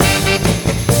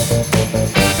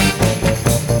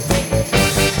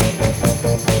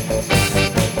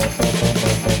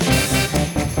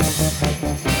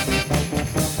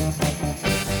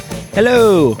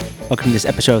Hello! Welcome to this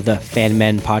episode of the Fan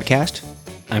Men Podcast.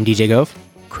 I'm DJ Gove.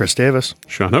 Chris Davis.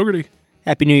 Sean Hogarty.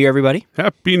 Happy New Year, everybody.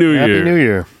 Happy New Year. Happy New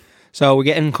Year. So we're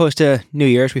getting close to New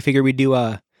Year's. We figured we'd do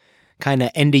a kind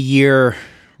of end-of-year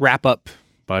wrap-up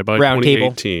Bye-bye round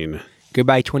table. 2018.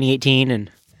 Goodbye 2018 and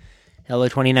hello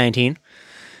 2019.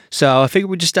 So I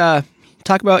figured we'd just talk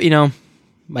about,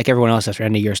 like everyone else, that's our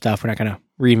end-of-year stuff. We're not going to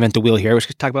reinvent the wheel here. We're just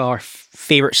going to talk about our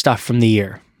favorite stuff from the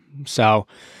year. So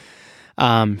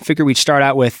figure we'd start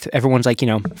out with everyone's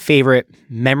favorite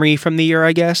memory from the year,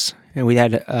 I guess. And we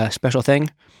had a special thing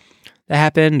that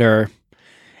happened or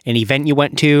an event you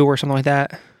went to or something like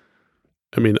that.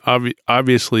 I mean,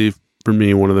 obviously for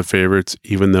me, one of the favorites,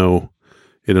 even though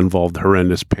it involved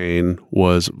horrendous pain,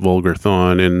 was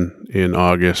Vulgarthon in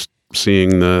August,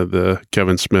 seeing the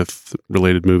Kevin Smith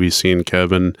related movie, Seeing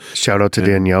Kevin. Shout out to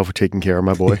Danielle for taking care of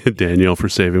my boy. Danielle for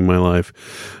saving my life.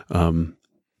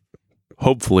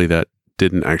 Hopefully that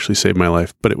didn't actually save my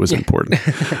life, but it was important.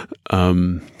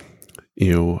 Other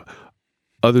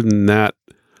than that,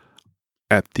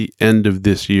 at the end of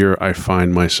this year, I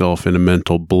find myself in a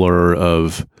mental blur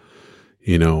of,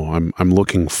 I'm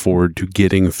looking forward to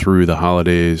getting through the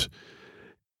holidays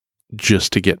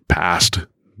just to get past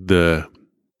the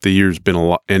year's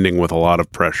been ending with a lot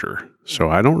of pressure. So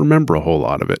I don't remember a whole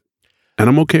lot of it, and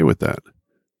I'm okay with that.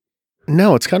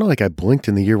 No, it's kind of like I blinked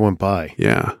and the year went by.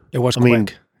 Yeah. It was I quick. mean,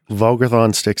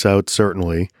 Vulgarthon sticks out,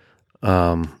 certainly.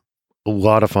 A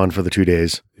lot of fun for the 2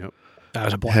 days. Yep. That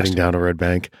was a blast. Heading down to Red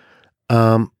Bank.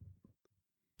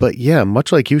 But yeah,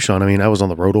 much like you, Sean, I mean, I was on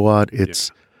the road a lot.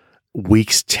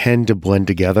 Weeks tend to blend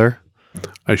together.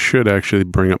 I should actually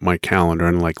bring up my calendar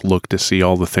and look to see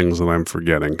all the things that I'm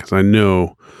forgetting, because I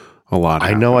know a lot.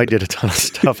 I know I did a ton of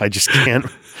stuff. I just can't.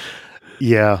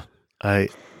 Yeah. I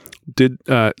did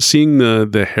seeing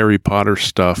the Harry Potter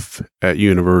stuff at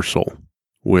Universal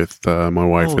with my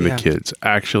wife and the kids.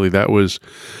 Actually, that was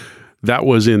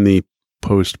in the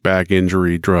post back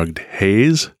injury drugged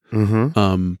haze.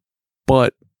 Mm-hmm.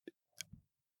 But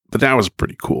that was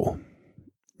pretty cool.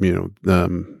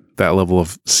 That level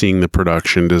of seeing the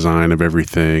production design of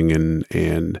everything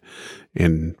and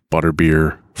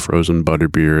butterbeer, frozen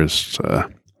butterbeer is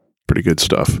pretty good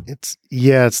stuff. It's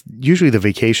usually the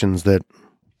vacations that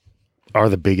are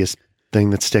the biggest thing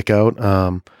that stick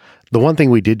out. The one thing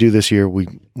we did do this year, we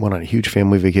went on a huge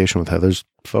family vacation with Heather's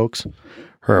folks,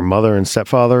 her mother and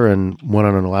stepfather, and went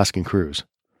on an Alaskan cruise.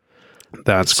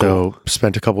 That's cool. So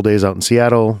spent a couple days out in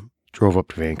Seattle, drove up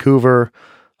to Vancouver,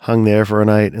 hung there for a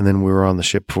night, and then we were on the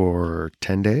ship for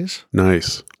 10 days.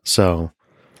 Nice. So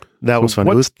that was fun.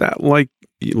 What's that like?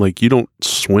 Like, you don't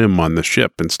swim on the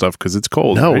ship and stuff because it's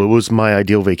cold. No, right? It was my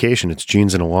ideal vacation. It's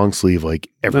jeans and a long sleeve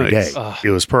every Nice. day. Ugh. It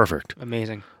was perfect.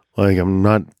 Amazing. You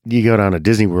go down to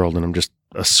Disney World and I'm just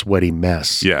a sweaty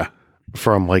mess. Yeah.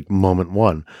 From moment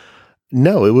one.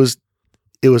 No, it was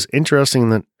interesting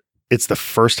that it's the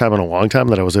first time in a long time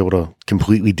that I was able to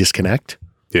completely disconnect.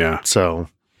 Yeah. So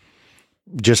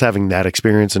just having that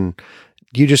experience, and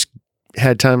you just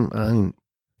had time,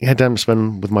 to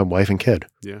spend with my wife and kid.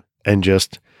 Yeah. And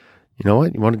just, you know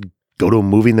what? You want to go to a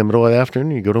movie in the middle of the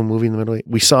afternoon? You go to a movie in the middle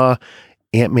we saw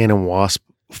Ant-Man and Wasp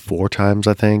 4 times,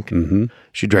 I think. Mm-hmm.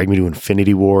 She dragged me to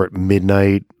Infinity War at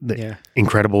midnight. Yeah.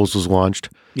 Incredibles was launched.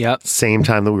 Yep. Same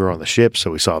time that we were on the ship, so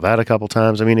we saw that a couple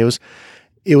times. I mean, it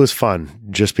was fun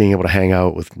just being able to hang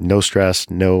out with no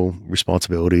stress, no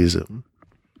responsibilities.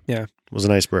 Yeah. It was a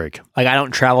nice break. I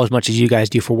don't travel as much as you guys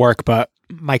do for work, but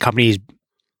my company's,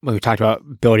 we talked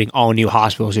about building all new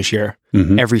hospitals this year.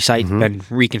 Mm-hmm. Every site's been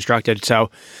reconstructed.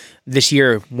 So this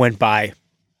year went by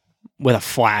with a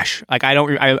flash. I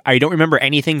don't remember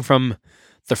anything from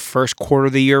the first quarter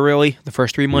of the year, really, the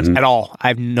first 3 months at all. I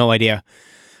have no idea.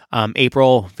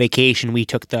 April vacation, we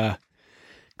took the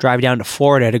drive down to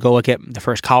Florida to go look at the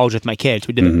first college with my kids.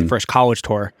 We did the first college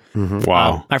tour. Mm-hmm.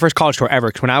 Wow. My first college tour ever.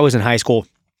 Because when I was in high school,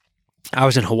 I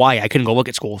was in Hawaii. I couldn't go look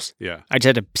at schools. Yeah. I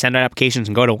just had to send out applications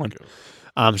and go to one.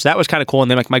 So that was kind of cool. And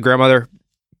then my grandmother,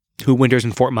 who winters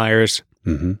in Fort Myers,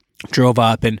 drove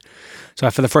up. And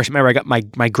so for the first time ever, I got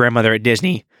my grandmother at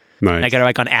Disney. Nice. And I got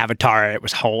her on Avatar. It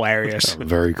was hilarious.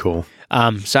 Very cool.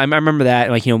 So I remember that.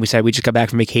 We said we just got back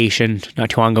from vacation not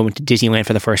too long ago, went to Disneyland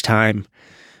for the first time.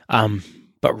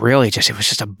 But really, it was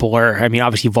just a blur. I mean,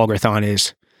 obviously,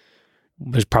 Vulgarthon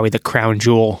was probably the crown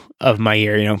jewel of my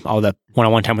year. All the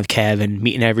one-on-one time with Kev and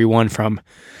meeting everyone from,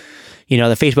 the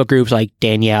Facebook groups like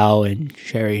Danielle and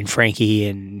Sherry and Frankie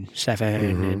and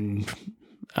Stefan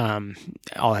and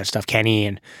all that stuff, Kenny,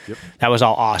 and that was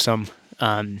all awesome.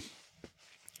 Trying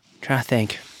to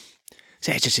think.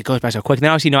 It goes by so quick. And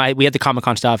then obviously, we had the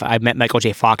Comic-Con stuff. I met Michael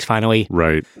J. Fox finally.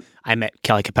 Right. I met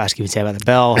Kelly Kapowski and Saved by the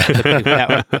Bell.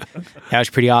 that was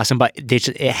pretty awesome. But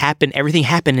it happened. Everything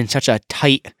happened in such a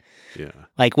tight,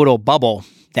 like little bubble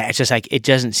that it's just like it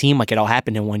doesn't seem like it all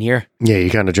happened in 1 year. Yeah, you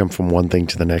kind of jump from one thing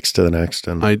to the next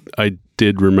and I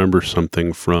did remember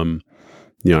something from,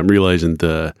 I'm realizing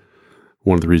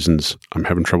one of the reasons I'm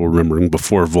having trouble remembering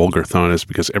before Vulgarthon is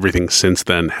because everything since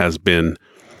then has been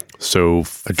so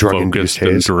a drug-induced focused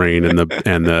and haze. drained and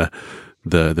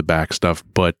the back stuff.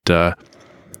 But so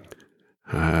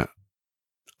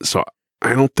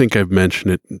I don't think I've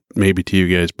mentioned it maybe to you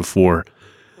guys before,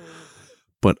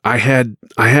 but I had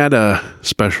a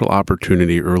special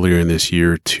opportunity earlier in this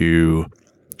year to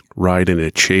ride in a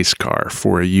chase car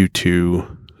for a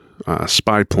U-2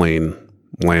 spy plane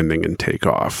landing and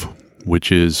takeoff,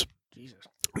 which is,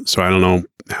 so I don't know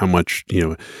how much,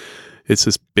 it's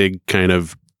this big kind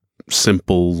of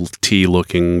simple T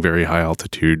looking, very high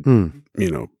altitude,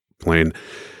 plane.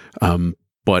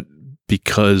 But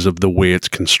because of the way it's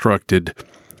constructed,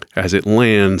 as it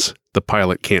lands, the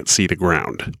pilot can't see the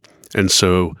ground. And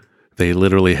so they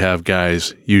literally have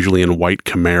guys usually in white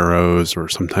Camaros, or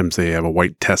sometimes they have a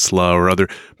white Tesla or other,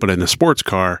 but in a sports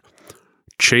car,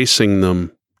 chasing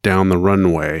them down the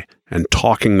runway and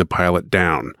talking the pilot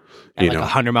down. At like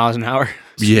 100 miles an hour.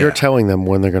 So you're telling them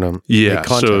when they're going to make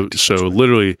contact. So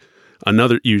literally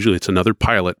usually it's another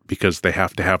pilot, because they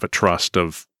have to have a trust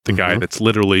of the guy that's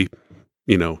literally,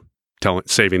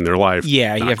 saving their life.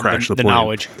 Yeah, you have the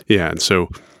knowledge. Yeah.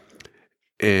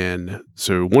 And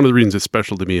so one of the reasons it's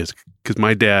special to me is because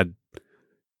my dad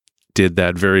did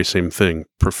that very same thing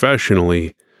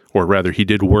professionally, or rather he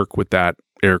did work with that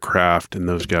aircraft and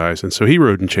those guys. And so he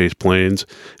rode in chase planes,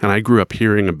 and I grew up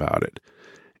hearing about it.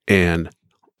 And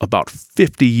about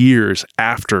 50 years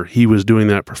after he was doing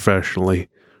that professionally,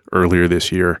 earlier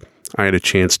this year, I had a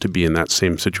chance to be in that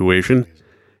same situation.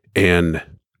 And,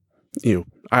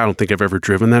 I don't think I've ever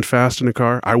driven that fast in a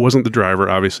car. I wasn't the driver.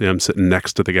 Obviously, I'm sitting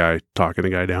next to the guy, talking the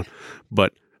guy down.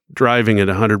 But driving at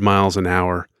 100 miles an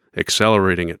hour,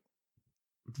 accelerating it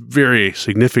very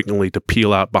significantly to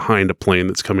peel out behind a plane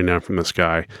that's coming down from the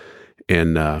sky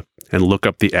and look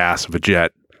up the ass of a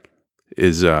jet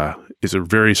is a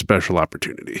very special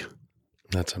opportunity.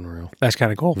 That's unreal. That's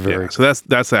kind of cool. Yeah, so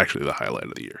that's actually the highlight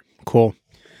of the year. Cool.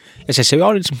 As I say, we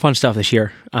all did some fun stuff this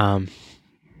year.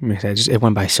 It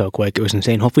went by so quick. It was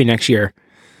insane. Hopefully next year,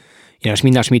 it's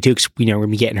not to me too, because we're going to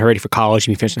be getting ready for college,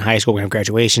 we're finishing high school, we're going to have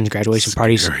graduation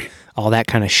parties, all that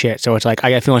kind of shit. So it's like, I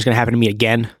got a feeling it's going to happen to me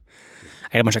again.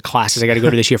 I got a bunch of classes I got to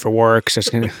go to this year for work, so it's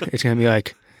gonna be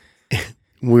like.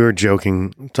 We were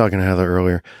talking to Heather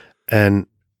earlier, and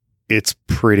it's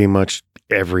pretty much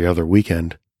every other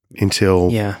weekend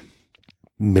until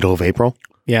middle of April.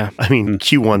 Yeah. I mean,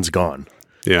 Q1's gone.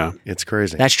 Yeah. It's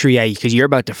crazy. That's true, yeah, because you're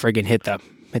about to friggin' hit the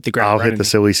ground. I'll hit the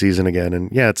silly season again.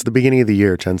 And it's the beginning of the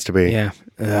year. It tends to be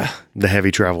the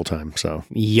heavy travel time. So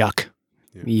Yuck.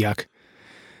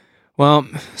 Well,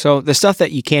 so the stuff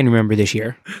that you can remember this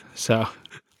year. So,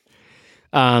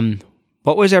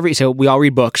 so we all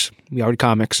read books. We all read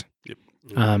comics. Yep.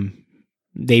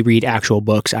 They read actual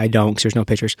books. I don't, because there's no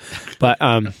pictures. But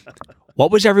what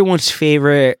was everyone's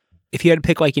favorite, if you had to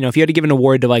pick, if you had to give an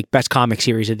award to best comic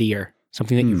series of the year,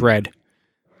 something that you've read?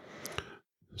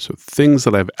 So things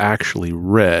that I've actually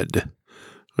read,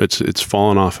 it's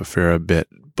fallen off a fair bit,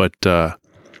 but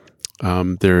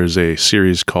there's a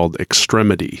series called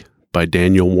Extremity by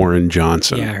Daniel Warren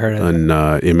Johnson. Yeah, I heard of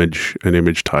an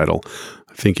Image title.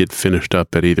 I think it finished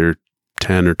up at either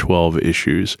 10 or 12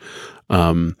 issues.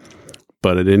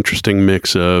 But an interesting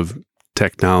mix of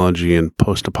technology and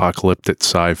post-apocalyptic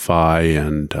sci-fi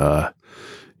and,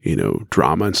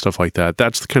 drama and stuff like that.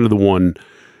 That's kind of the one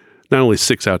not only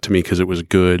sticks out to me because it was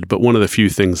good, but one of the few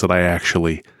things that I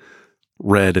actually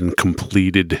read and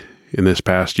completed in this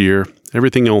past year.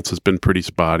 Everything else has been pretty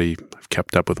spotty. I've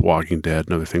kept up with Walking Dead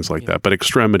and other things like that. But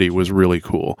Extremity was really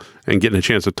cool. And getting a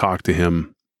chance to talk to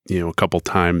him, a couple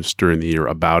times during the year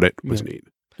about it was neat.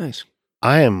 Nice.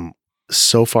 I am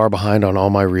so far behind on all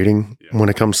my reading when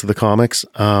it comes to the comics.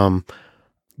 The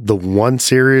one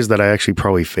series that I actually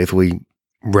probably faithfully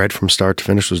read from start to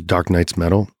finish was Dark Knight's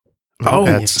Metal. Oh,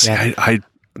 that's I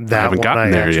haven't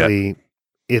gotten there yet.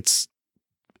 It's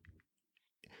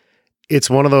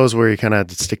one of those where you kind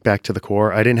of stick back to the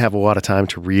core. I didn't have a lot of time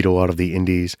to read a lot of the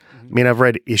indies. I mean, I've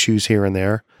read issues here and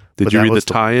there. Did you read the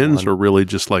tie-ins or really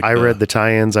just I read the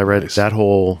tie-ins. I read that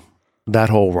whole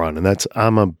run, and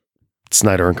I'm a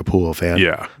Snyder and Capullo fan.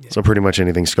 Yeah. So pretty much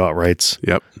anything Scott writes,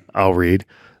 I'll read.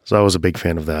 So I was a big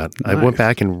fan of that. Nice. I went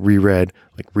back and reread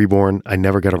Reborn. I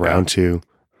never got around to.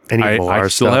 any I Millar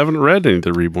still stuff. haven't read any of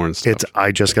the Reborn stuff.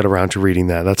 I just got around to reading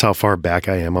that. That's how far back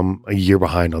I am. I'm a year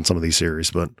behind on some of these series,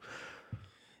 but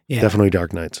Yeah. definitely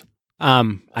Dark Knights.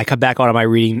 I cut back on my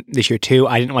reading this year too.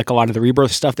 I didn't like a lot of the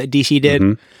Rebirth stuff that DC did,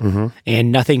 Mhm. Mm-hmm.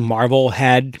 and nothing Marvel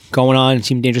had going on. It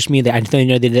seemed to interest me. I didn't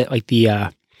know they did like the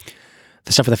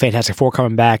stuff with the Fantastic Four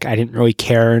coming back. I didn't really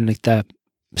care, and like the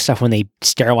stuff when they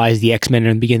sterilized the X-Men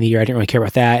in the beginning of the year. I didn't really care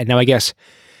about that. And now I guess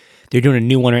they're doing a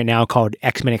new one right now called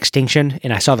X-Men Extinction,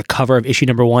 and I saw the cover of issue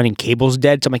number 1 and Cable's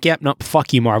dead. So I'm like, yep, nope,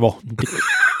 fuck you, Marvel.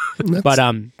 But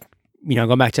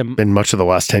going back to Been much of the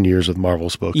last 10 years with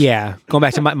Marvel's books. going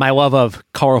back to my love of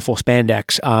colorful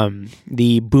spandex.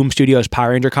 The Boom Studios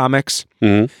Power Ranger comics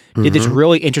Mhm. did this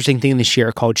really interesting thing this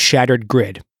year called Shattered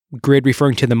Grid. Grid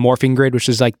referring to the morphing grid, which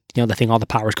is like the thing all the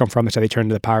powers come from. That's how they turn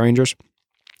into the Power Rangers.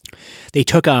 They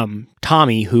took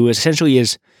Tommy, who essentially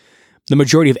is the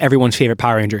majority of everyone's favorite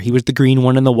Power Ranger. He was the green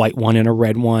one and the white one and a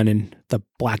red one and the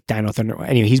black Dino Thunder.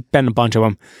 Anyway, he's been a bunch of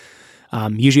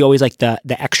them. Usually always like the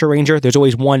extra Ranger. There's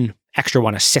always one extra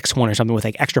one, a 6-1 or something with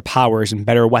like extra powers and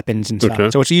better weapons and stuff. Okay.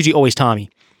 So it's usually always Tommy.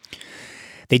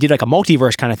 They did like a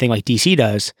multiverse kind of thing like DC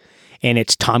does. And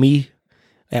it's Tommy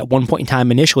at one point in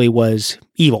time initially was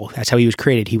evil. That's how he was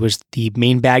created. He was the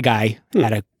main bad guy,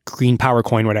 had a green power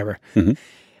coin, whatever. Mhm.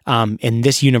 In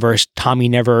this universe, Tommy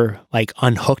never like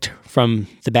unhooked from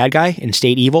the bad guy and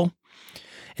stayed evil.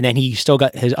 And then he still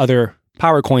got his other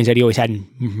power coins that he always had and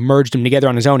merged them together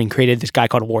on his own and created this guy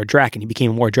called Lord Draken. He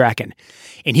became Lord Draken.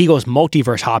 And he goes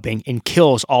multiverse hopping and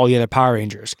kills all the other Power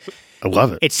Rangers. I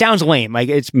love it. It sounds lame. Like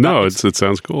It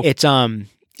sounds cool. it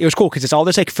was cool because it's all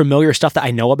this like familiar stuff that I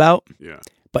know about, Yeah.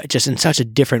 but just in such a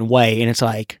different way. And it's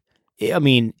like, I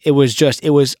mean, it was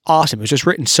awesome. It was just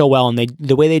written so well. And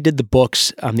the way they did the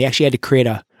books, they actually had to create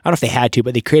I don't know if they had to,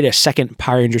 but they created a second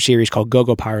Power Ranger series called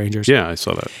Go-Go Power Rangers. Yeah, I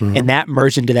saw that. And that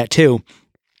merged into that too.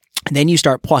 And then you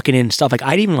start plucking in stuff like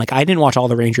I didn't watch all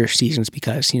the Ranger seasons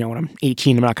because, when I'm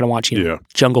 18, I'm not going to watch, Yeah.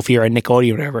 Jungle Fever and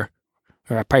Nickelodeon or whatever.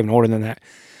 Or I'm probably even older than that.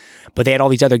 But they had all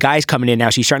these other guys coming in now,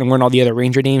 so you're starting to learn all the other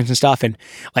Ranger names and stuff. And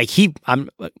like he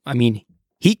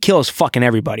kills fucking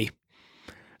everybody.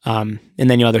 And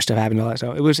then other stuff happened to that.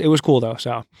 So it was cool though.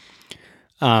 So,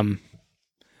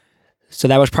 so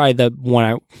that was probably the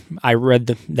one I read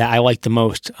that I liked the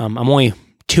most. I'm only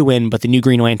 2 in, but the new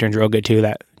Green Lantern's real good too.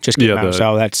 That just came out.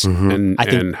 So that's And I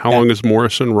think and how that- long is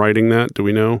Morrison writing that? Do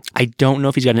we know? I don't know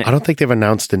if he's got an. I don't think they've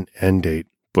announced an end date.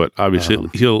 But obviously,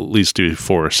 he'll at least do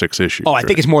 4 or 6 issues. Oh, I think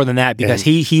right? it's more than that because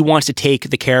he wants to take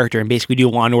the character and basically do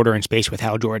Law and Order in space with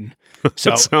Hal Jordan.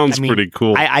 So that sounds pretty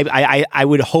cool. I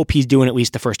would hope he's doing at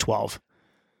least the first 12.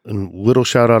 And little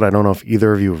shout out, I don't know if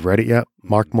either of you have read it yet.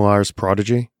 Mark Millar's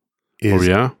Prodigy is.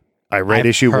 Oh yeah. I read I've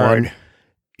issue heard. 1.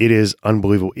 It is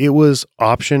unbelievable. It was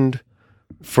optioned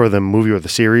for the movie or the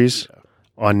series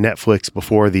on Netflix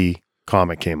before the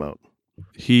comic came out.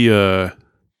 He and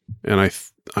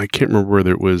I can't remember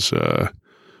whether it was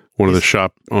one of the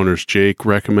shop owners, Jake,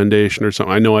 recommendation or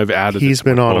something. I know I've added. He's it to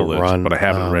my been on a pull list, run, but I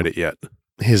haven't read it yet.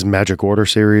 His Magic Order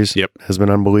series Yep. has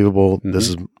been unbelievable.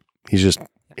 Mhm. He's just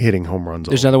hitting home runs.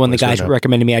 There's another one the always right guys now.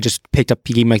 recommended me. I just picked up.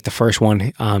 He gave me like the first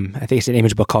one. I think it's an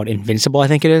image book called Invincible. I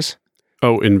think it is.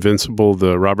 Oh, Invincible,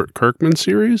 the Robert Kirkman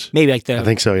series. Maybe like the I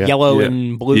think so, yeah. yellow Yeah.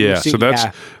 and blue. Yeah, suit. so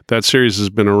that series has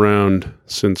been around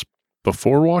since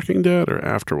before Walking Dead or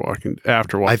after Walking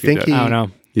I think Dead. he- I don't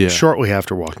know. yeah. Shortly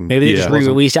after Walking Maybe they Yeah. just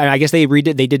re-released. I guess they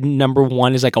redid. They did number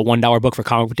 1 as like a $1 book for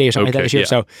Comic Book Day or something like that Okay, this year. yeah.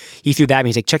 So he threw that at me.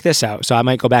 He's like, check this out. So I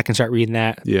might go back and start reading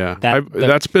that. Yeah, That-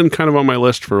 that's been kind of on my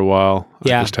list for a while.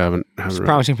 Yeah. I just haven't It's read it.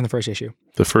 promising from the first issue.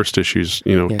 The first issue's,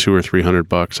 Yeah. $200 or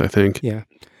 $300, I think. Yeah.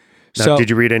 Now, So did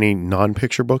you read any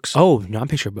non-picture books? oh,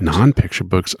 non-picture books. Non-picture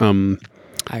books.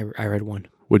 I read one.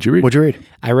 What'd you read? What'd you read?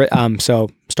 I read so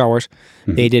Star Wars.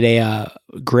 Mhm. They did a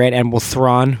Grand Admiral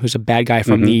Thrawn, who's a bad guy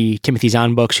from Mhm. the Timothy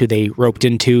Zahn books, who they roped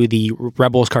into the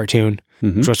Rebels cartoon,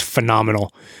 Mhm. which was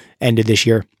phenomenal. Ended this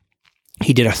year.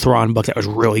 He did a Thrawn book that was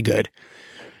really good.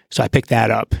 So I picked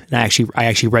that up, and I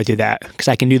actually read through that because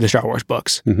I can do the Star Wars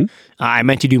books. Mhm. I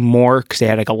meant to do more because they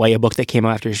had like a Leia book that came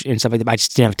out after and stuff like that. But I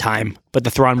just didn't have time. But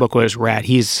the Thrawn book was rad.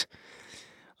 He's,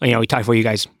 we talked before. You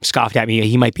guys scoffed at me.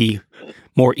 He might be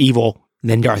more evil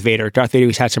than Darth Vader. Darth Vader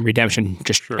has had some redemption.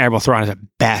 Just Sure. Admiral Thrawn is a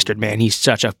bastard, man. He's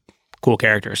such a cool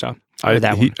character. So read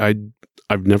that one.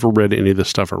 I've never read any of the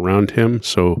stuff around him,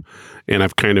 and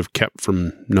I've kind of kept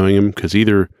from knowing him because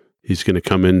either he's going to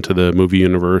come into the movie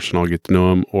universe and I'll get to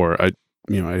know him, or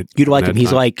You'd like him.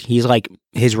 He's like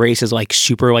his race is like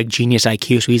super like genius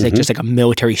IQ. So he's like Mhm. just like a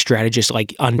military strategist,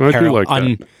 like I do like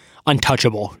that.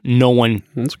 untouchable. No one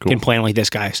That's cool. can plan like this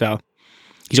guy. So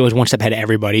he's always one step ahead of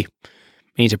everybody.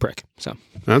 he's a prick. So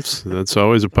That's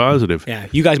always a positive. yeah,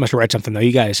 you guys must have read something though.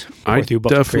 You guys I pour through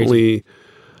books crazy. definitely.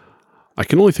 I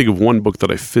can only think of one book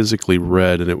that I physically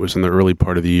read, and it was in the early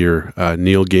part of the year.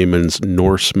 Neil Gaiman's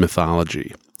Norse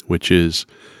Mythology, which is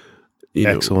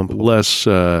Excellent book. less.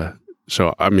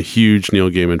 So I'm a huge Neil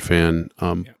Gaiman fan,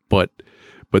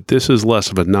 but this is less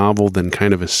of a novel than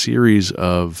kind of a series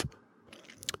of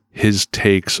his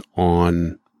takes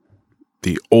on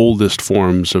the oldest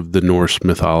forms of the Norse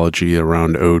mythology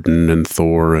around Odin and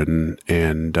Thor and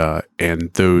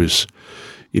those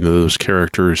those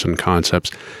characters and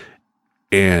concepts.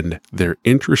 And they're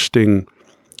interesting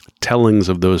tellings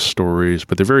of those stories,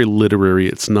 but they're very literary.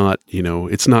 It's not,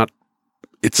 it's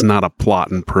not a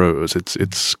plot and prose.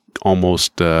 It's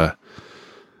almost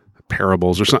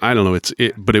parables or something. I don't know.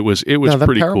 But it was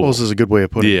pretty parables cool. is a good way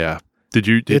of putting it. Yeah. Did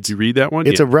you read that one?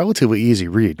 It's a relatively easy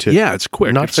read too. Yeah, it's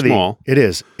quick. Not it's for small. It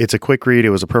is. It's a quick read. It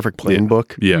was a perfect plane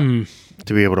book Yeah.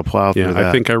 to be able to plow through Yeah. that.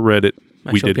 I think I read it.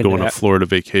 I We should did look go into on a that. Florida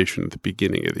vacation at the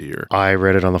beginning of the year. I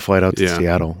read it on the flight out to Yeah.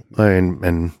 Seattle,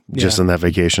 and just in that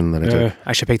vacation that I took.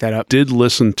 I should pick that up. Did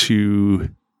listen to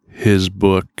his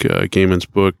book, Gaiman's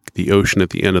book, The Ocean at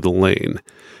the End of the Lane.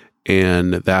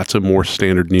 And that's a more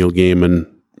standard Neil Gaiman,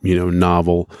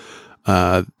 novel,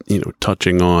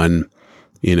 touching on,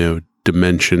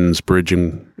 dimensions,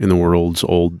 bridging in the world's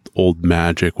old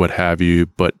magic, what have you,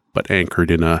 but anchored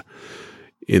in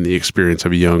the experience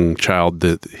of a young child,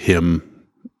 him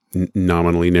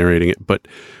nominally narrating it. But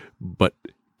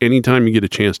anytime you get a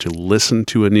chance to listen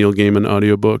to a Neil Gaiman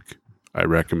audiobook, I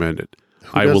recommend it.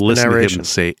 I does will the listen to him narration? and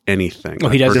say anything. Oh,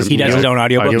 he does I've his heard him- his own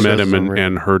audiobooks. I've met does him his own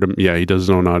and heard him. Yeah, he does his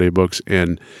own audiobooks,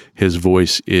 and his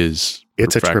voice is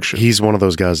It's a trip. perfection. He's one of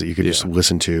those guys that you could Yeah. just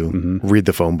listen to, Mhm. read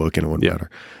the phone book, and it wouldn't Yeah. matter.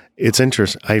 It's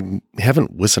interesting. I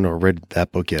haven't listened or read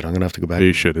that book yet. I'm gonna have to go back.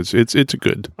 You should. It's a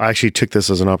good I actually took this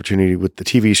as an opportunity with the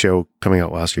TV show coming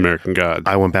out last year. American God.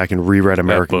 I went back and reread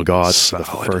American book is Gods for the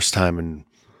solid. first time in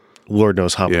Lord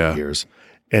knows how many Yeah. years,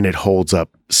 and it holds up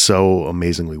so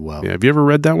amazingly well. Yeah, have you ever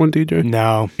read that one, DJ?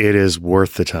 No. It is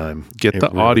worth the time. Get It the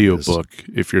really audio is. book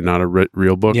if you're not a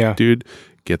real book Yeah. dude.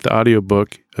 Get the audio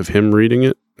book of him reading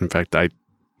it. In fact, I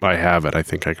have it. I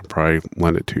think I can probably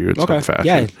lend it to you in Okay. some fashion.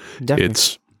 Yeah, definitely.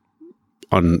 It's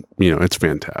it's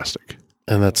fantastic.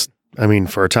 And that's, I mean,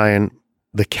 for Italian,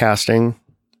 the casting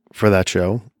for that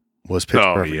show was pitch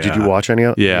Oh, perfect. yeah. Did you watch any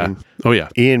of it? Yeah. I mean, Oh yeah.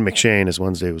 Ian McShane as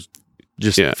Wednesday was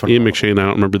just Yeah. Ian phenomenal. McShane. I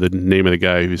don't remember the name of the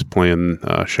guy who's playing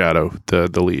Shadow, the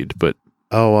lead, but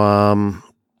Oh,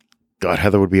 God,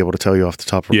 Heather would be able to tell you off the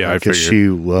top of her Yeah, head I because figured. she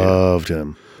loved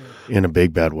him in a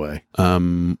big bad way.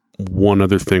 one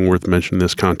other thing worth mentioning in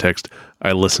this context,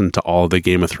 I listened to all the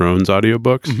Game of Thrones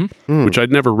audiobooks, Mm. which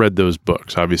I'd never read those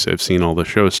books. Obviously, I've seen all the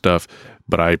show stuff,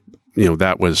 but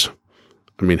that was,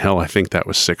 I think that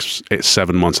was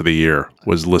 7 months of the year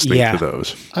was listening Yeah. to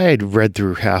those. I had read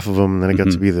through half of them, and then it got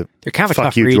to be the They're kind of a fuck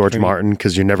tough you, read George for me. Martin,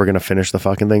 because you're never going to finish the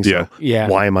fucking thing. So Yeah. Yeah.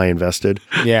 why am I invested?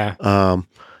 Yeah.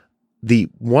 The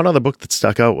one other book that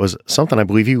stuck out was something I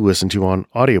believe you listened to on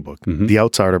audiobook, The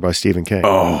Outsider by Stephen King,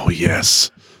 Oh,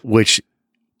 yes. which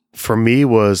for me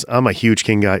was, I'm a huge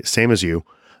King guy, same as you.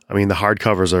 I mean, the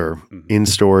hardcovers are in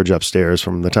storage upstairs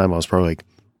from the time I was probably like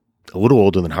a little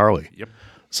older than Harley. Yep.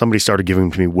 Somebody started giving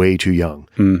them to me way too young.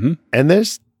 Mm-hmm. And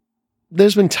there's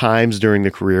been times during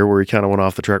the career where he kind of went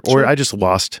off the track, or I just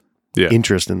lost Yeah.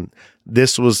 interest. And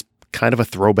this was kind of a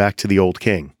throwback to the old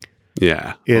King.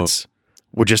 Yeah.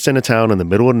 We're just in a town in the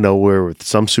middle of nowhere with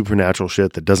some supernatural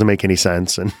shit that doesn't make any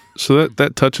sense. And So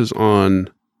that touches on,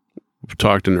 we've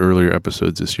talked in earlier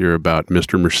episodes this year about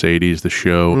Mr. Mercedes, the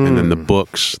show, and then the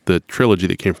books, the trilogy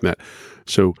that came from that.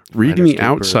 So reading Finders The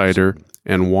Keepers. Outsider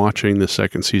and watching the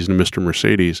second season of Mr.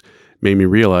 Mercedes made me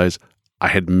realize I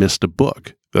had missed a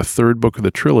book. The third book of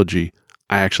the trilogy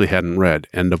I actually hadn't read,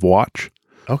 End of Watch.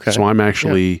 okay. So I'm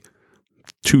actually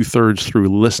 2/3 through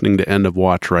listening to End of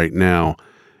Watch right now.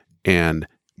 And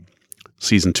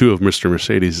season 2 of Mr.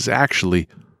 Mercedes is actually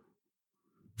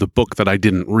the book that I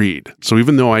didn't read. So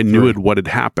even though I knew what had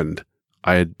happened,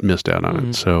 I had missed out on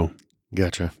it. So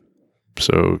Gotcha.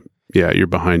 yeah, you're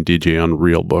behind DJ on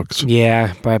real books.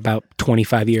 Yeah, by about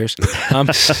 25 years.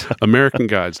 American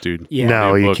Gods, dude. Yeah.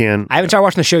 No, you book. can't I haven't started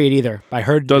watching the show yet either. I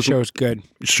heard the Doesn't- show's good.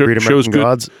 read Show's American good.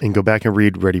 Gods and go back and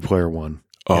read Ready Player One.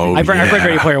 Oh, I've read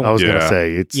Ready Player One. I was going to Yeah.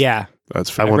 say, it's. Yeah. That's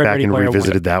I fair. went read back Ready and Player One.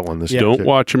 revisited that one this year. Don't too.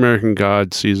 watch American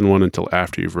Gods season 1 until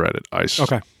after you've read it.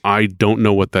 Okay. I don't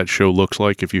know what that show looks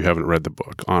like if you haven't read the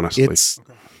book, honestly. It's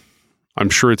I'm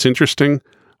sure it's interesting.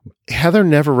 Heather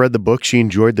never read the book. She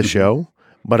enjoyed the show,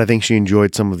 but I think she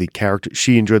enjoyed some of the characters.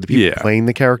 She enjoyed the people Yeah. playing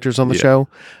the characters on the Yeah. show,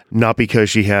 not because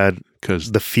she had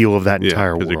Because the feel of that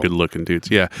entire they're world. good looking dudes.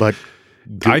 Yeah. But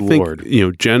Good I think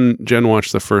Lord. Jen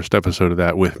watched the first episode of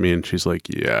that with me, and she's like,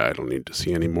 "Yeah, I don't need to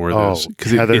see any more of this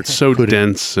because it's so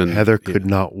dense." And Heather could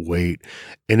not wait,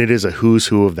 and it is a who's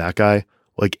who of that guy.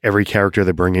 Like every character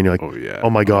they bring in, you're like, oh yeah, oh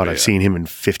my god, yeah. I've seen him in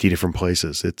 50 different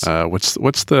places. It's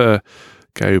what's the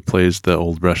guy who plays the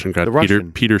old Russian guy, The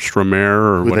Russian. Peter Stromer,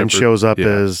 or who whatever. then shows up Yeah.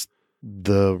 as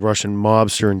the Russian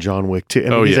mobster in John Wick 2. I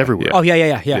mean, he's yeah, everywhere. yeah. Oh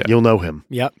yeah. You'll know him.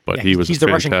 Yep. But Yeah, he was he's a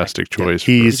the Russian guy. fantastic choice.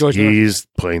 He's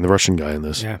playing the Russian guy in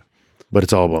this. Yeah. But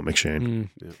it's all about McShane. Mm.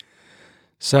 Yeah.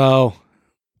 So,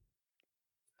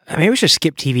 I mean, we should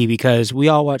skip TV because we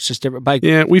all watch this different. Like,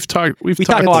 Yeah, we've talked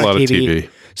talk a a lot lot of of TV. TV.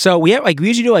 so we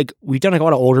usually do we've done a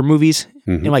lot of older movies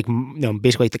Mhm. and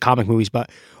basically the comic movies. But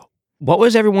what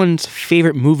was everyone's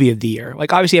favorite movie of the year?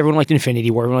 Like, obviously, everyone liked Infinity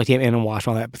War, everyone liked Ant-Man and Wasp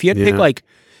and all that. But if you had to Yeah. pick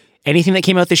anything that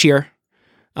came out this year,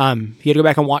 if you had to go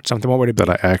back and watch something, what would it be?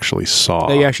 That I actually saw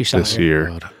That you actually saw, this yeah.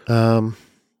 year. God.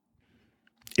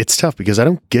 It's tough because I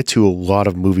don't get to a lot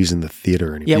of movies in the theater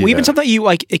anymore. Yeah, well, even something you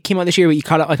it came out this year, but you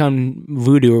caught it on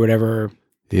Vudu or whatever, or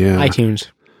Yeah, iTunes.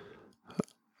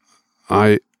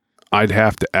 I'd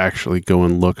have to actually go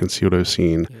and look and see what I've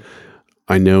seen.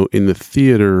 I know in the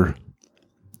theater,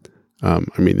 I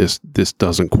mean, this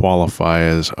doesn't qualify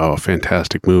as a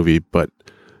fantastic movie, but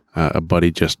a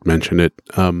buddy just mentioned it.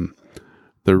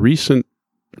 The recent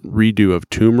redo of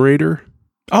Tomb Raider.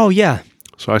 Oh yeah,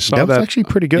 So I saw that that. was actually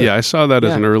pretty good. Yeah, I saw that as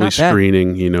Yeah, an early not bad.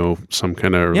 screening. Some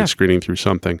kind of early Yeah. screening through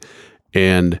something,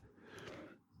 and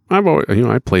I've always,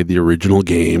 I played the original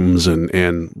games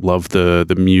and loved the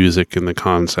music and the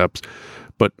concepts,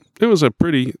 but it was a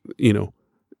pretty,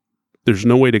 there's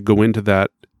no way to go into that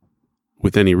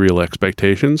with any real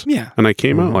expectations. yeah, And I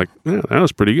came out Mhm. like, yeah, that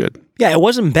was pretty good. yeah. It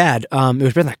wasn't bad. It was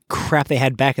better than that crap they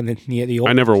had back in the old.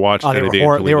 I never watched Oh, any they of were the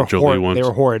horrid. They were Angelina Jolie horrid. ones. They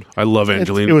were horrid. I love It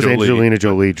Angelina was Jolie. Angelina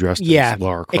Jolie dressed Yeah. as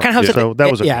Lara It Croft. kind of helps. So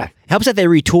that was okay. Yeah, it helps that they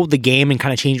retooled the game and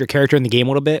kind of changed your character in the game a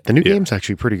little bit. The new Yeah. game's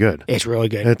actually pretty good. It's really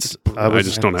good. I I was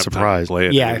just don't have time to surprised. play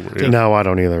it. Yeah. anymore. No, I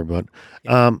don't either. But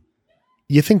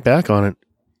you think back on it,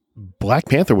 Black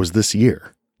Panther was this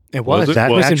year. It was. Was it?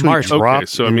 That It was in actually March. Okay, dropped.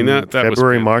 so, I mean, in that was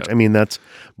February, March. fantastic. I mean,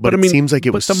 but I it mean, seems like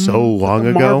it but was the- so long the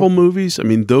ago. Marvel movies, I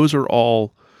mean, those are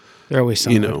all, They're always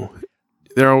solid.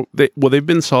 they've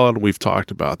been solid. We've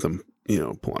talked about them,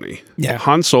 plenty. Yeah.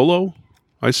 Han Solo,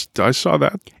 I saw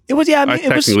that. It was. Yeah, I I mean,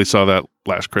 it was. technically saw that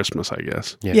last Christmas, I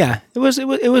guess. Yeah, it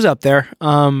was up there.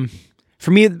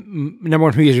 For me, number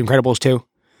one for me is Incredibles 2.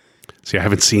 See, I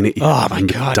haven't seen it yet. Oh, my I'm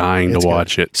God. dying It's to good.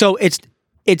 watch it. So it's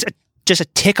just a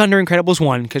tick under Incredibles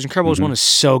 1 because Incredibles 1 is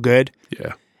so good.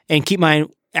 Yeah, And keep in mind,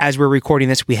 as we're recording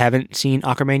this, we haven't seen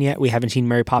Aquaman yet. We haven't seen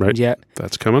Mary Poppins Right. yet.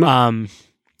 that's coming up.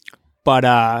 But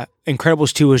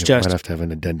Incredibles 2 is Might just have to have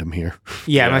an addendum here.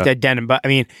 yeah, I'm Yeah. not that denim, but I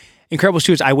mean, Incredibles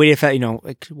 2 is I waited for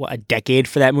that, a decade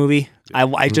for that movie.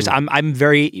 I just I'm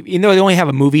very, even though they only have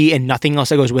a movie and nothing else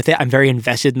that goes with it, I'm very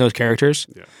invested in those characters.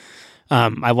 Yeah.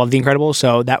 I love The Incredibles,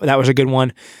 so that was a good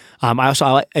one. It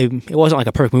wasn't like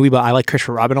a perfect movie, but I like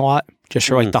Christopher Robin a lot, just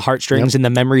for like the heartstrings and the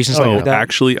memories and stuff Oh, like that.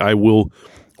 actually, I will.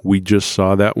 We just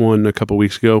saw that one a couple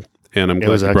weeks ago, and I'm glad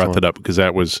was you brought excellent. that up because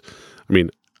that was, I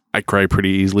mean, I cry pretty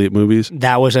easily at movies.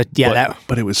 That was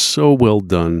but it was so well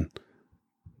done.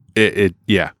 It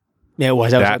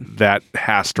was that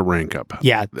has to rank up.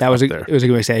 yeah, that was up there. it was a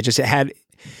good way to say it. It had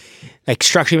like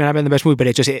structure may not have been the best movie, but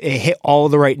it hit all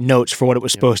the right notes for what it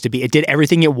was supposed to be. It did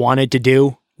everything it wanted to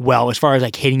do well, as far as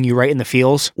like hitting you right in the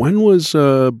feels. When was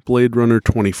Blade Runner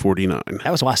 2049?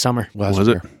 That was last summer. Last Was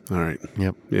year. it? All right.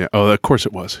 Yep. Yeah. Oh, of course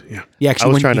it was. Yeah. Yeah, I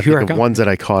was trying to think of ones that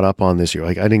I caught up on this year.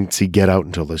 Like I didn't see Get Out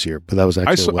until this year, but that was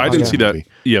actually I a didn't last see that. movie.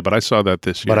 Yeah, but I saw that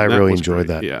this year. But I and that really was enjoyed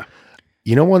great. that. Yeah.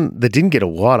 You know one that didn't get a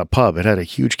lot of pub. It had a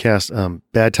huge cast.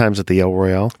 Bad Times at the El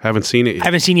Royale. Haven't seen it I yet.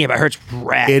 haven't seen it, but I heard it's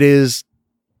rad.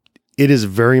 It is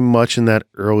very much in that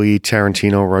early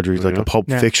Tarantino, Rodriguez, like Yeah. a Pulp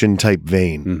Yeah. Fiction type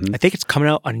vein. Mhm. I think it's coming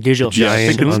out on digital. Yeah, I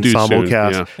Giant think it's due ensemble soon.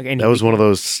 cast. Yeah. Like, That was one of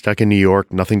those stuck in New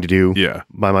York, nothing to do Yeah.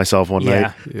 by myself one Yeah.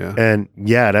 night. Yeah. And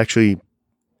yeah,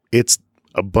 it's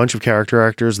a bunch of character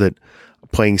actors that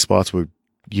playing spots where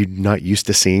you're not used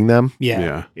to seeing them. Yeah.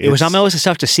 Yeah. It was on It's- my list of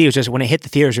stuff to see. It was just when it hit the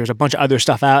theaters, there was a bunch of other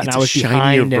stuff out, and It's I was a shinier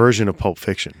behind. version of Pulp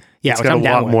Fiction. Yeah, It's which got I'm a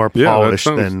down lot with. more Yeah. polished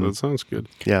That than sounds good.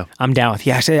 yeah. I'm down with.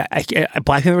 Yeah,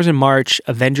 Black Panther was in March.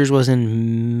 Avengers was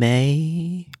in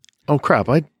May. Oh crap!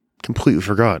 I completely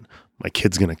forgot. My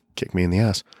kid's gonna kick me in the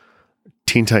ass.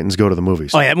 Teen Titans Go to the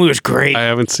Movies. Oh yeah, that movie was great. I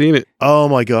haven't seen it. Oh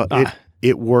my god! Ah.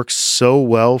 It works so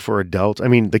well for adults. I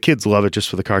mean, the kids love it just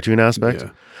for the cartoon aspect. Yeah.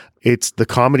 It's the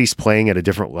comedy's playing at a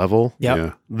different level Yep.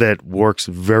 Yeah. that works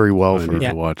very well I for need Yeah.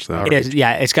 to watch that. It is,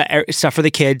 yeah. It's got stuff for the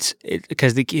kids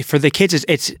because for the kids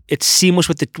it's seamless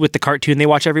with the cartoon they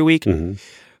watch every week. Mhm.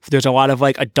 There's a lot of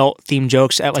like adult themed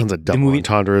jokes at like Tons of the double movie.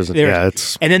 entendres. And, There's- yeah,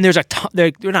 it's And then there's a ton,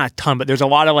 they're not a ton, but there's a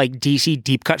lot of like DC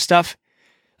deep cut stuff.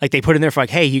 Like they put in there for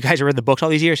like, hey, you guys have read the books all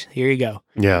these years? Here you go.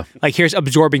 yeah. Like here's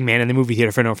Absorbing Man in the movie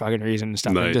theater for no fucking reason and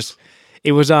stuff. And Nice. just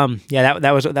it was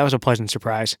that was a pleasant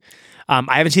surprise. I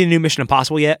haven't seen the new Mission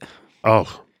Impossible yet.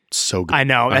 Oh, so good. I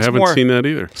know I that's haven't more. seen that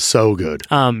either. So good.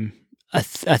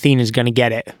 Athena's gonna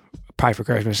get it probably for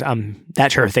Christmas.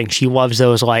 That's her thing. She loves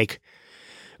those like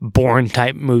Bourne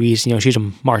type movies. You know, she's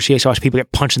a Marcia, so watch people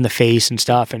get punched in the face and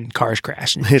stuff, and cars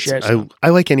crash and It's, shit. So. I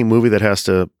like any movie that has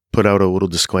to put out a little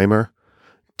disclaimer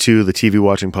to the TV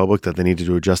watching public that they need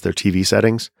to adjust their TV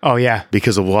settings Oh yeah,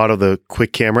 because a lot of the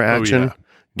quick camera action yeah.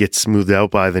 gets smoothed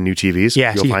out by the new TVs.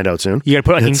 Yeah, You'll so find out soon. you gotta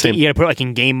put It's you gotta put it like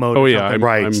in game mode. Oh or yeah, something.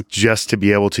 Right, just to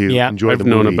be able to Yeah. enjoy I've the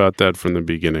known movie. about that from the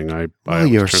beginning. I Well,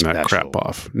 always you're turn that special. crap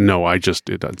off. No,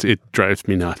 it drives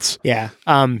me nuts. Yeah.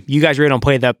 You guys really don't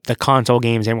play the console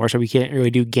games anymore, so we can't really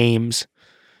do games.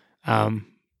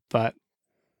 But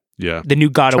Yeah, the new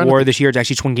God of Trying to War this year is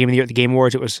actually 20 Game of the Year at the Game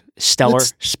Awards. It was stellar.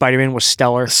 Let's- Spider-Man was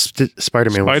stellar. Spider-Man. was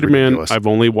Spider-Man. ridiculous. I've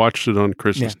only watched it on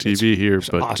Christmas Yeah, TV here, it's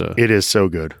but awesome. It is so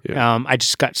good. Yeah. I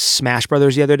just got Smash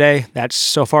Brothers the other day. That's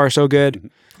so far so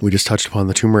good. We just touched upon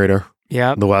the Tomb Raider.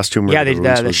 Yeah. The last Tomb Raider. Yeah, they did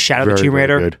release the was Shadow of the very, Tomb very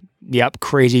Raider. good. Yep.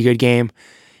 Crazy good game.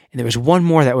 And there was one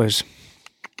more that was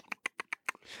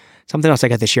something else I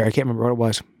got this year. I can't remember what it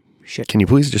was. Shit. Can you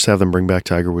please just have them bring back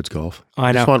Tiger Woods Golf? Oh,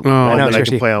 I know. Just want Oh, one I know, that I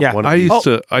seriously. can play on Yeah. one.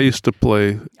 I used to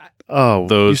play Oh,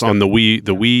 those used to on the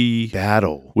Wii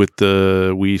battle. with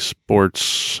the Wii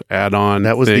Sports add-on.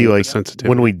 That was thing, the sensitivity.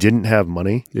 when we didn't have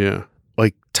money. Yeah,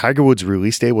 Like Tiger Woods'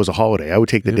 release day was a holiday. I would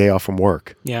take the day off from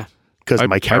work Yeah. because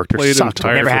my character I played sucked.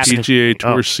 entire Never happened. PGA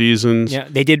Tour Oh. seasons. Yeah.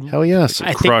 They did. Hell yes. I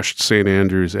think Crushed St.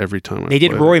 Andrews every time. they did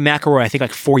played Rory McIlroy, I think,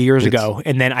 like 4 years It's- ago.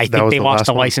 And then I that think was they the lost last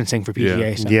the one. licensing for PGA.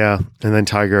 Yeah. So. Yeah, and then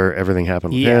Tiger, everything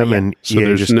happened with Yeah, him, yeah. and So EA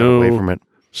there's just got away no- from it.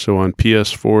 So on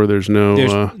PS4, there's no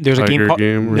There's a Tiger game called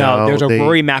game. no, No, there's a they-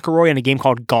 Rory McIlroy and a game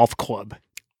called Golf Club.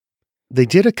 They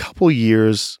did a couple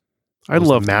years. I it was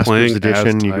the love Masters playing edition.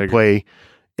 as You Tiger. could play.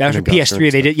 That was for And Augusta PS3.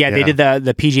 and They did, stuff. yeah, they Yeah. did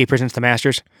the PGA Presents the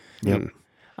Masters. Yep.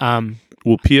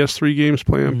 Will PS3 games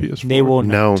play on PS4? They will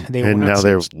No, not. They will and not. now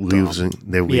they're That's dumb.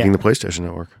 leaving the PlayStation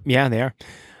Network. Yeah, they are.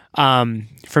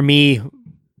 For me,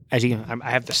 as you,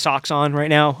 I have the socks on right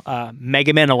now.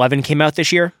 Mega Man 11 came out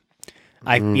this year.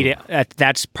 I beat it.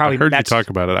 That's I probably heard you that's, talk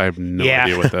about it. I have no Yeah.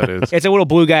 idea what that is. It's a little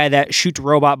blue guy that shoots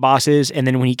robot bosses, and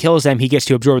then when he kills them, he gets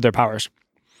to absorb their powers.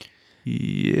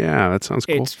 Yeah, that sounds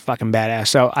cool. It's fucking badass.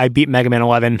 So I beat Mega Man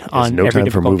 11 There's on no every time for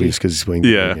difficulty. movies because he's playing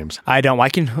Yeah. video games. I don't. I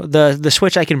can the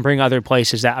Switch. I can bring other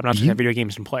places that I'm not supposed to have video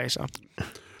games and play. So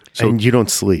So- and you don't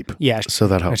sleep, yeah, so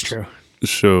that helps. that's true.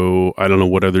 So I don't know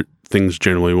what other things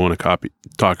generally want to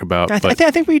talk about, I but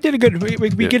think we did a good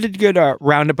we did a good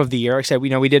roundup of the year. Like I said,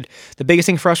 we did the biggest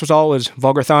thing for us was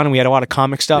Vulgarthon, and we had a lot of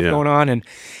comic stuff Yeah. going on. And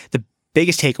the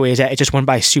biggest takeaway is that it just went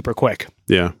by super quick,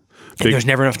 yeah, and there's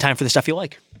never enough time for the stuff you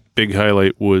like. big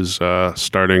highlight was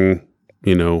starting.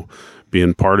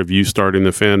 Being part of you starting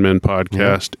the Fan Men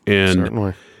podcast, and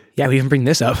Certainly. Yeah, we even bring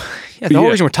this up. Yeah, the whole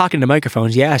Yeah. reason we're talking to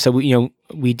microphones. Yeah, so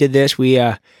we did this. We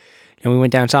we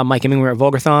went down and saw Mike and Ming. We were at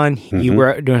Vulgarthon. You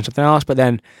were doing something else, but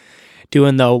then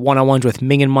doing the one-on-ones with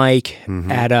Ming and Mike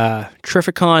at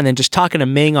Terrificon, and then just talking to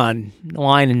Ming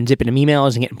online and zipping him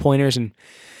emails and getting pointers. And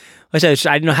like I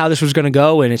said, I didn't know how this was going to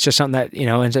go, and it's just something that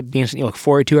ends up being something you look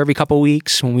forward to every couple of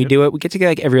weeks when we do it. We get together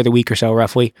like every other week or so,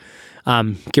 roughly,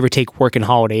 give or take work and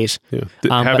holidays. yeah,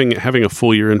 having a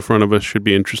full year in front of us should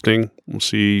be interesting. We'll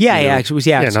see. Yeah, you know, yeah, it was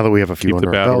Yeah, now that we have a few keep the under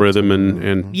our battle belts. rhythm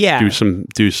and Yeah.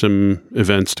 do some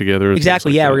events together. and things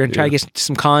Exactly. like Yeah, that. we're gonna try to get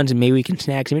some cons, and maybe we can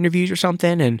snag some interviews or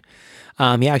something. And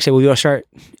like I said, we'll go start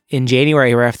in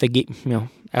January or after the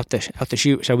out the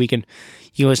shoot, so we can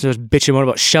listen to us bitching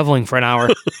about shoveling for an hour.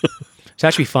 So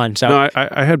that should be fun. So No,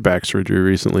 I had back surgery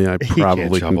recently. I can't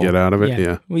probably can shovel. get out of it.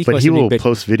 Yeah, we can But he listen to will bitch.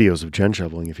 post videos of Jen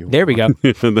shoveling if you want. There we go.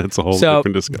 that's a whole So-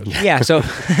 different discussion. Yeah. So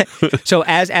so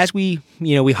as we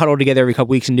we huddle together every couple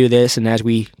weeks and do this, and as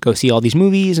we go see all these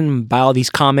movies and buy all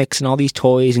these comics and all these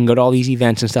toys and go to all these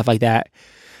events and stuff like that,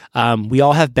 we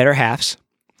all have better halves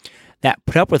that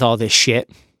put up with all this shit,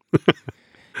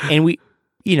 and we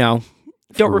don't.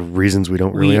 for reasons we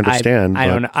don't really understand.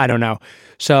 I but don't know.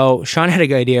 So Sean had a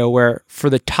good idea where for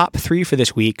the top 3 for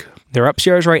this week, they're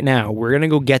upstairs right now. We're gonna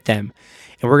go get them,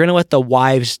 and we're gonna let the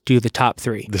wives do the top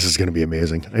 3. This is going to be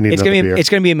amazing. I need It's another gonna be beer. it's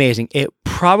gonna be amazing. It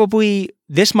probably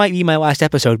this might be my last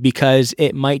episode because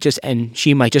it might just end.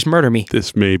 She might just murder me.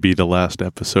 This may be the last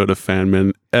episode of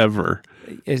Fanman ever.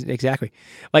 Exactly.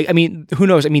 Like, I mean, who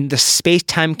knows? I mean, the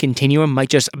space-time continuum might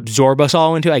just absorb us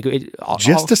all into like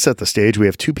Just to set the stage, we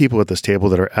have two people at this table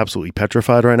that are absolutely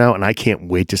petrified right now, and I can't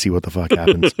wait to see what the fuck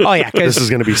happens. Oh yeah, This is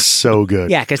going to be so good.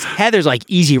 yeah, because Heather's like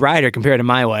easy rider compared to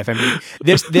my wife. I mean,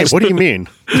 this. What do you mean?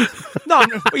 No,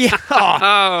 yeah.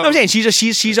 Oh. I'm saying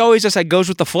she's always just like goes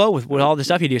with the flow with all the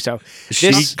stuff you do. So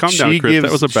this, Calm down, Chris.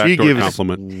 That was a backdoor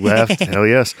compliment. Hell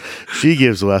yes, she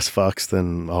gives less fucks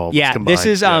than all. Of us yeah,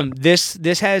 combined.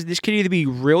 this could either be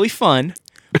really fun,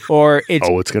 or it's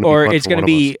Oh, it's gonna be fun it's for gonna one of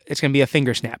be it's gonna be a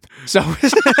finger snap. So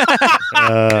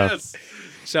Yes.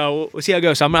 so we'll see how it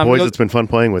goes. So I'm boys, gonna go, it's been fun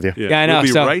playing with you. yeah, I know. We'll be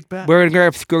so right back. we're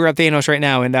gonna go grab Thanos right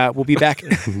now, and we'll be back.